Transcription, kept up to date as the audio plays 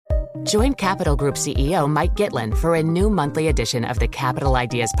Join Capital Group CEO Mike Gitlin for a new monthly edition of the Capital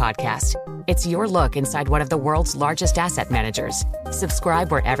Ideas Podcast. It's your look inside one of the world's largest asset managers.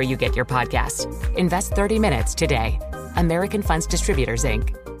 Subscribe wherever you get your podcasts. Invest 30 minutes today. American Funds Distributors,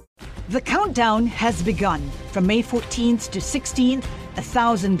 Inc. The countdown has begun. From May 14th to 16th,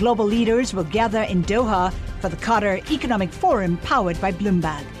 1,000 global leaders will gather in Doha for the Qatar Economic Forum powered by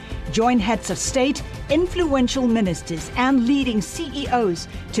Bloomberg. Join heads of state, influential ministers, and leading CEOs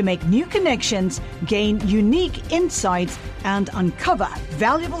to make new connections, gain unique insights, and uncover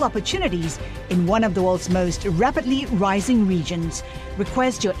valuable opportunities in one of the world's most rapidly rising regions.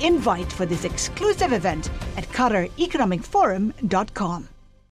 Request your invite for this exclusive event at QatarEconomicForum.com.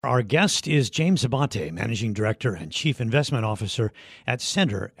 Our guest is James Abate, Managing Director and Chief Investment Officer at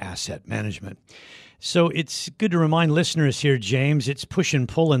Center Asset Management. So it's good to remind listeners here, James, it's push and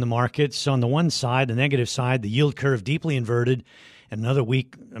pull in the markets. On the one side, the negative side, the yield curve deeply inverted, and another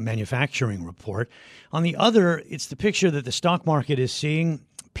weak manufacturing report. On the other, it's the picture that the stock market is seeing: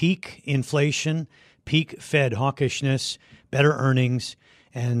 peak inflation, peak Fed hawkishness, better earnings,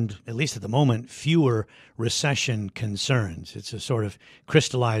 and, at least at the moment, fewer recession concerns. It's a sort of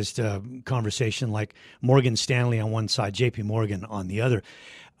crystallized conversation like Morgan Stanley on one side, JP Morgan on the other.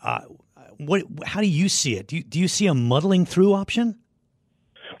 How do you see it? Do you see a muddling through option?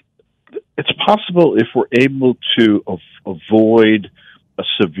 It's possible if we're able to avoid a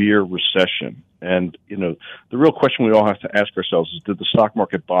severe recession. And, the real question we all have to ask ourselves is, did the stock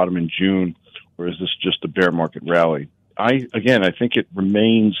market bottom in June, or is this just a bear market rally? I think it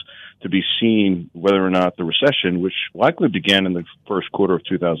remains to be seen whether or not the recession, which likely began in the first quarter of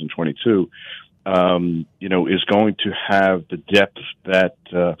 2022, is going to have the depth that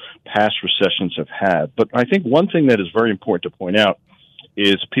past recessions have had. But I think one thing that is very important to point out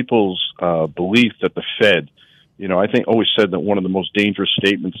is people's belief that the Fed, I think always said that one of the most dangerous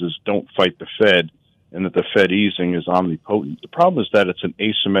statements is don't fight the Fed, and that the Fed easing is omnipotent. The problem is that it's an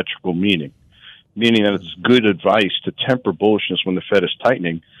asymmetrical meaning that it's good advice to temper bullishness when the Fed is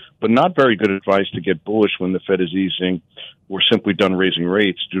tightening, but not very good advice to get bullish when the Fed is easing or simply done raising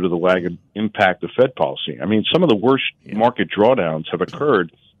rates due to the lagged impact of Fed policy. I mean, some of the worst market drawdowns have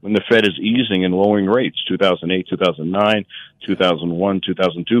occurred when the Fed is easing and lowering rates, 2008, 2009, 2001,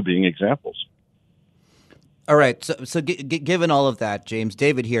 2002 being examples. All right. So given all of that, James,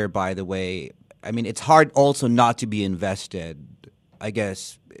 David here, by the way, I mean, it's hard also not to be invested, I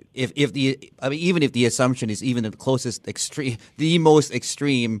guess, even if the assumption is even the closest extreme, the most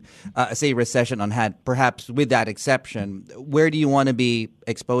extreme, say recession on hand, perhaps with that exception, where do you want to be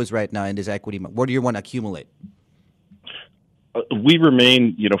exposed right now in this equity? Where do you want to accumulate? We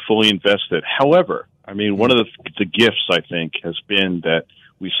remain, fully invested. However, I mean, one of the gifts, I think, has been that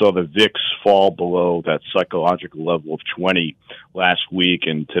we saw the VIX fall below that psychological level of 20 last week,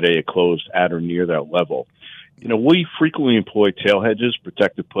 and today it closed at or near that level. We frequently employ tail hedges,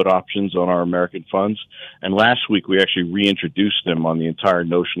 protected put options on our American funds, and last week we actually reintroduced them on the entire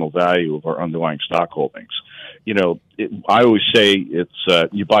notional value of our underlying stock holdings. I always say it's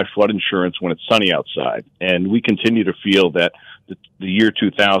you buy flood insurance when it's sunny outside, and we continue to feel that the year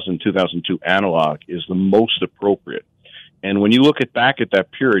 2000, 2002 analog is the most appropriate. And when you look back at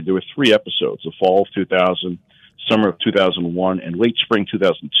that period, there were three episodes: the fall of 2000, summer of 2001, and late spring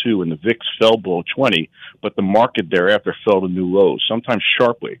 2002, and the VIX fell below 20, but the market thereafter fell to new lows, sometimes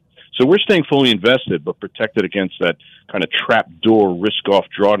sharply. So we're staying fully invested, but protected against that kind of trapdoor risk-off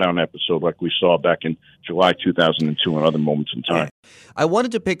drawdown episode like we saw back in July 2002 and other moments in time. I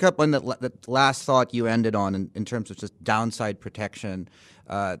wanted to pick up on that last thought you ended on in terms of just downside protection.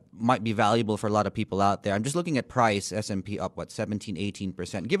 Might be valuable for a lot of people out there. I'm just looking at price, S&P up, 17,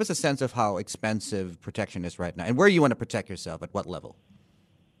 18%. Give us a sense of how expensive protection is right now and where you want to protect yourself, at what level.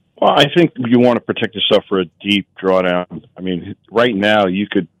 Well, I think you want to protect yourself for a deep drawdown. I mean, right now you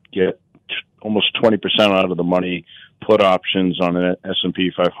could get almost 20% out of the money put options on an S&P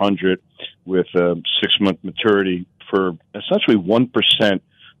 500 with a 6-month maturity for essentially 1%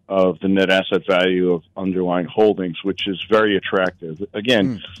 of the net asset value of underlying holdings, which is very attractive.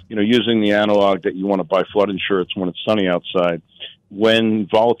 Again, using the analog that you want to buy flood insurance when it's sunny outside, when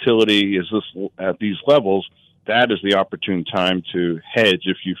volatility is at these levels, that is the opportune time to hedge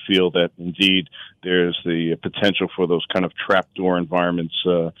if you feel that indeed there's the potential for those kind of trapdoor environments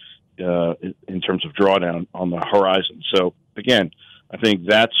in terms of drawdown on the horizon. So again, I think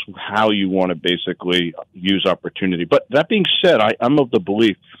that's how you want to basically use opportunity. But that being said, I'm of the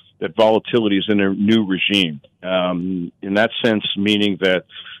belief that volatility is in a new regime. In that sense, meaning that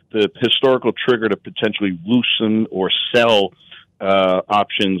the historical trigger to potentially loosen or sell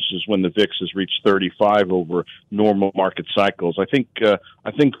options is when the VIX has reached 35 over normal market cycles. I think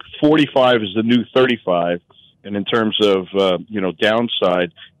 45 is the new 35. And in terms of,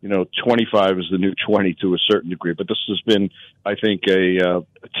 downside, 25 is the new 20 to a certain degree. But this has been, I think, a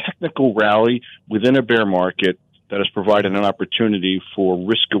technical rally within a bear market that has provided an opportunity for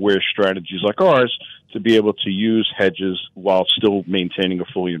risk-aware strategies like ours to be able to use hedges while still maintaining a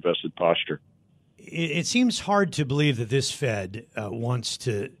fully invested posture. It seems hard to believe that this Fed wants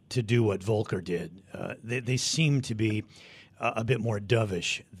to do what Volcker did. They seem to be a bit more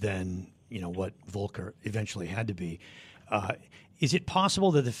dovish than what Volcker eventually had to be. Is it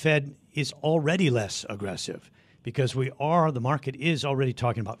possible that the Fed is already less aggressive? Because the market is already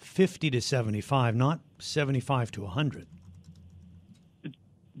talking about 50 to 75, not 75 to 100.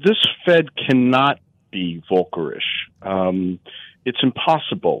 This Fed cannot be Volckerish. It's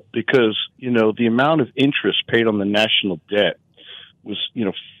impossible because, the amount of interest paid on the national debt was,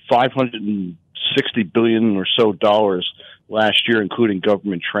 $560 billion or so dollars last year, including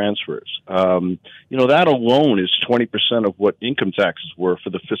government transfers. That alone is 20% of what income taxes were for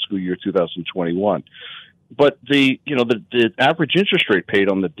the fiscal year 2021. But the average interest rate paid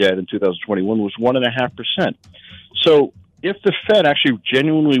on the debt in 2021 was 1.5%. So if the Fed actually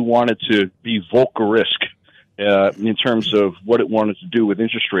genuinely wanted to be Volckerisk in terms of what it wanted to do with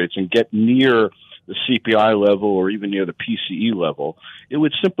interest rates and get near the CPI level or even near the PCE level, it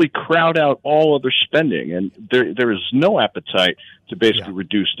would simply crowd out all other spending. And there is no appetite to basically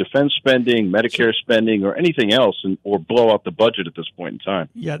reduce defense spending, Medicare spending, or anything else, or blow out the budget at this point in time.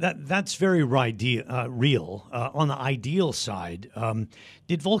 Yeah, that's very real. On the ideal side,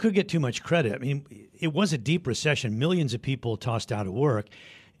 did Volcker get too much credit? I mean, it was a deep recession. Millions of people tossed out of work.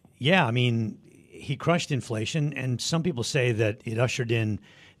 Yeah, I mean, he crushed inflation, and some people say that it ushered in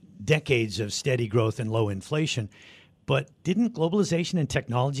decades of steady growth and low inflation. But didn't globalization and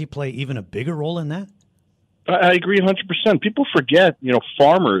technology play even a bigger role in that? I agree 100%. People forget,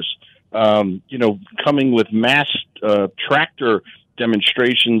 farmers, coming with mass tractor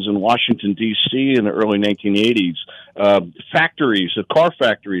demonstrations in Washington, D.C. in the early 1980s. Factories, car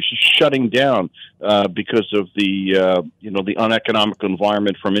factories, just shutting down because of the uneconomical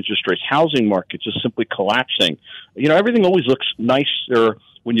environment from interest rates. Housing markets just simply collapsing. Everything always looks nicer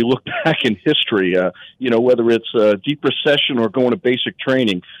when you look back in history, whether it's a deep recession or going to basic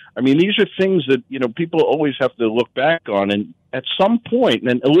training. I mean, these are things that, people always have to look back on. And at some point,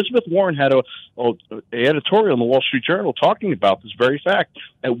 and Elizabeth Warren had a editorial in the Wall Street Journal talking about this very fact.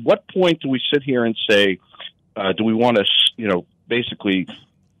 At what point do we sit here and say, do we want to, basically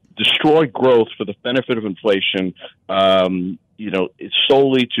destroy growth for the benefit of inflation, it's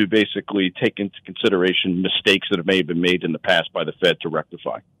solely to basically take into consideration mistakes that may have been made in the past by the Fed to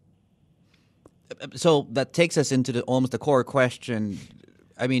rectify? So that takes us into almost the core question.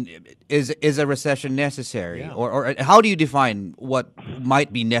 I mean, is a recession necessary? Yeah. Or how do you define what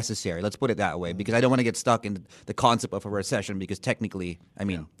might be necessary? Let's put it that way, because I don't want to get stuck in the concept of a recession, because technically,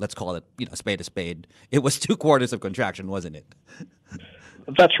 let's call it a spade a spade. It was 2 quarters of contraction, wasn't it?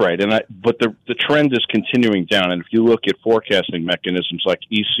 That's right, but the trend is continuing down. And if you look at forecasting mechanisms like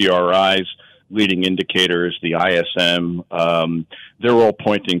ECRIs, leading indicators, the ISM, they're all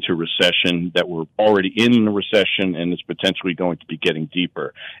pointing to recession, that we're already in the recession and it's potentially going to be getting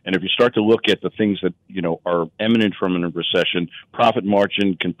deeper. And if you start to look at the things that are eminent from a recession, profit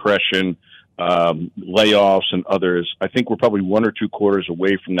margin compression, layoffs and others, I think we're probably 1 or 2 quarters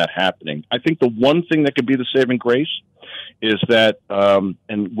away from that happening. I think the one thing that could be the saving grace is that,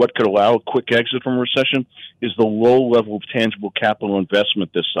 and what could allow a quick exit from a recession, is the low level of tangible capital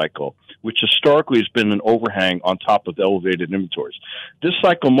investment this cycle, which historically has been an overhang on top of elevated inventories. This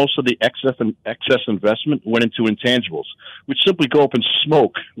cycle, most of the excess investment went into intangibles, which simply go up in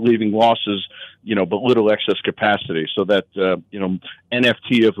smoke, leaving losses, but little excess capacity. So that,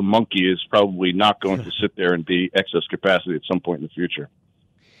 NFT of a monkey is probably not going to sit there and be excess capacity at some point in the future.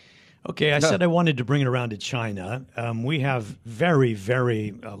 Okay, I said I wanted to bring it around to China. We have very,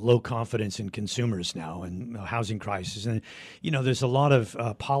 very low confidence in consumers now, and housing crisis, and there's a lot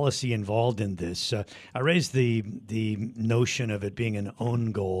of policy involved in this. I raised the notion of it being an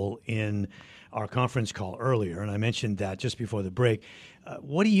own goal in our conference call earlier, and I mentioned that just before the break.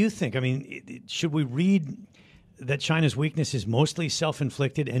 What do you think? I mean, should we read that China's weakness is mostly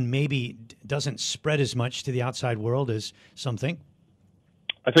self-inflicted and maybe doesn't spread as much to the outside world as some think?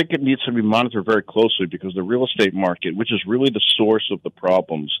 I think it needs to be monitored very closely, because the real estate market, which is really the source of the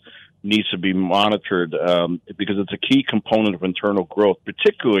problems, needs to be monitored because it's a key component of internal growth,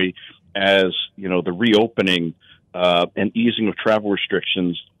 particularly as, the reopening and easing of travel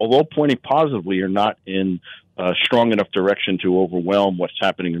restrictions, although pointing positively, are not in strong enough direction to overwhelm what's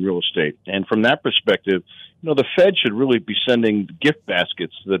happening in real estate. And from that perspective, the Fed should really be sending gift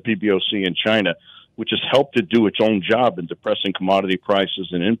baskets to the PBOC in China, which has helped to do its own job in depressing commodity prices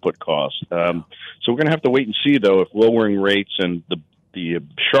and input costs. So we're going to have to wait and see, though, if lowering rates and the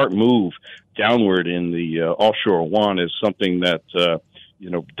sharp move downward in the offshore yuan is something that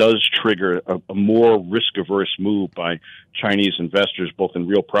does trigger a more risk-averse move by Chinese investors, both in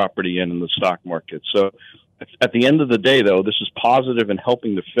real property and in the stock market. So at the end of the day, though, this is positive in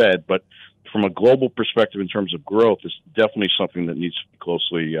helping the Fed, but from a global perspective in terms of growth, it's definitely something that needs to be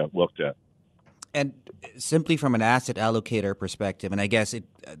closely looked at. And simply from an asset allocator perspective, and I guess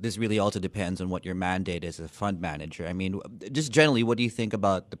this really also depends on what your mandate is as a fund manager. I mean, just generally, what do you think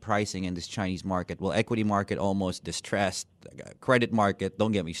about the pricing in this Chinese market? Well, equity market almost distressed, credit market,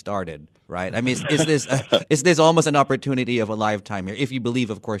 don't get me started, right? I mean, is this almost an opportunity of a lifetime here, if you believe,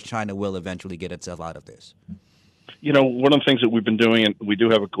 of course, China will eventually get itself out of this? One of the things that we've been doing, and we do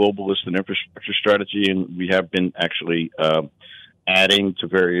have a globalist and infrastructure strategy, and we have been actually adding to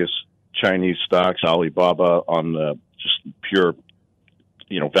various Chinese stocks, Alibaba, on just pure,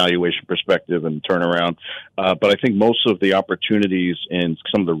 valuation perspective and turnaround. But I think most of the opportunities in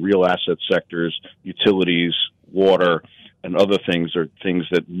some of the real asset sectors, utilities, water, and other things are things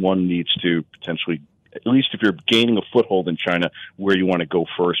that one needs to potentially, at least if you're gaining a foothold in China, where you want to go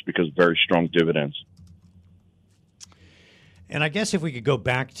first because of very strong dividends. And I guess if we could go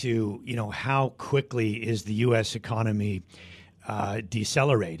back to, how quickly is the U.S. economy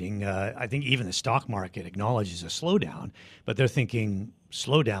decelerating? I think even the stock market acknowledges a slowdown, but they're thinking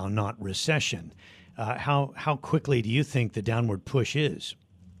slowdown, not recession. How quickly do you think the downward push is?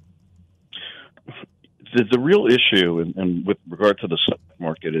 The real issue, and with regard to the stock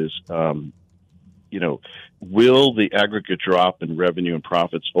market, is will the aggregate drop in revenue and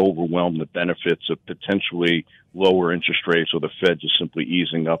profits overwhelm the benefits of potentially lower interest rates or the Fed just simply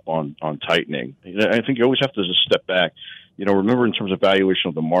easing up on tightening? I think you always have to just step back. Remember, in terms of valuation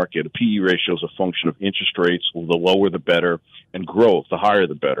of the market, a PE ratio is a function of interest rates. The lower, the better, and growth, the higher,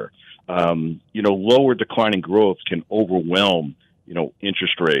 the better. Lower declining growth can overwhelm,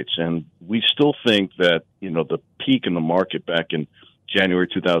 interest rates. And we still think that, the peak in the market back in January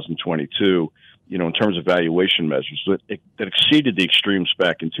 2022, in terms of valuation measures that exceeded the extremes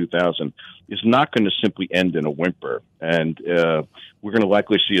back in 2000 is not going to simply end in a whimper. And we're going to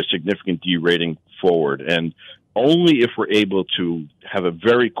likely see a significant derating forward. And only if we're able to have a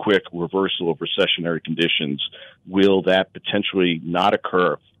very quick reversal of recessionary conditions will that potentially not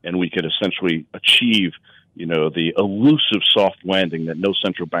occur, and we could essentially achieve, the elusive soft landing that no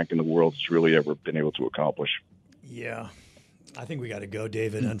central bank in the world has really ever been able to accomplish. Yeah. I think we got to go,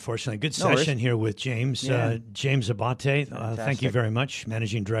 David, unfortunately. Good session here with James. Yeah. James Abate, thank you very much,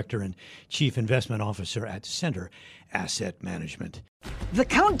 Managing Director and Chief Investment Officer at Center Asset Management. The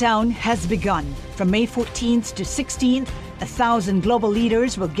countdown has begun. From May 14th to 16th, 1,000 global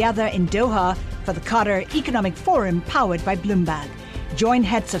leaders will gather in Doha for the Qatar Economic Forum powered by Bloomberg. Join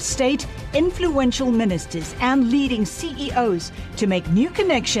heads of state, influential ministers, and leading CEOs to make new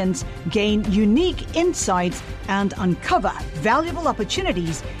connections, gain unique insights, and uncover valuable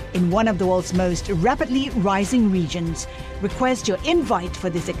opportunities in one of the world's most rapidly rising regions. Request your invite for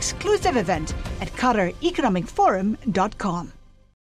this exclusive event at QatarEconomicForum.com.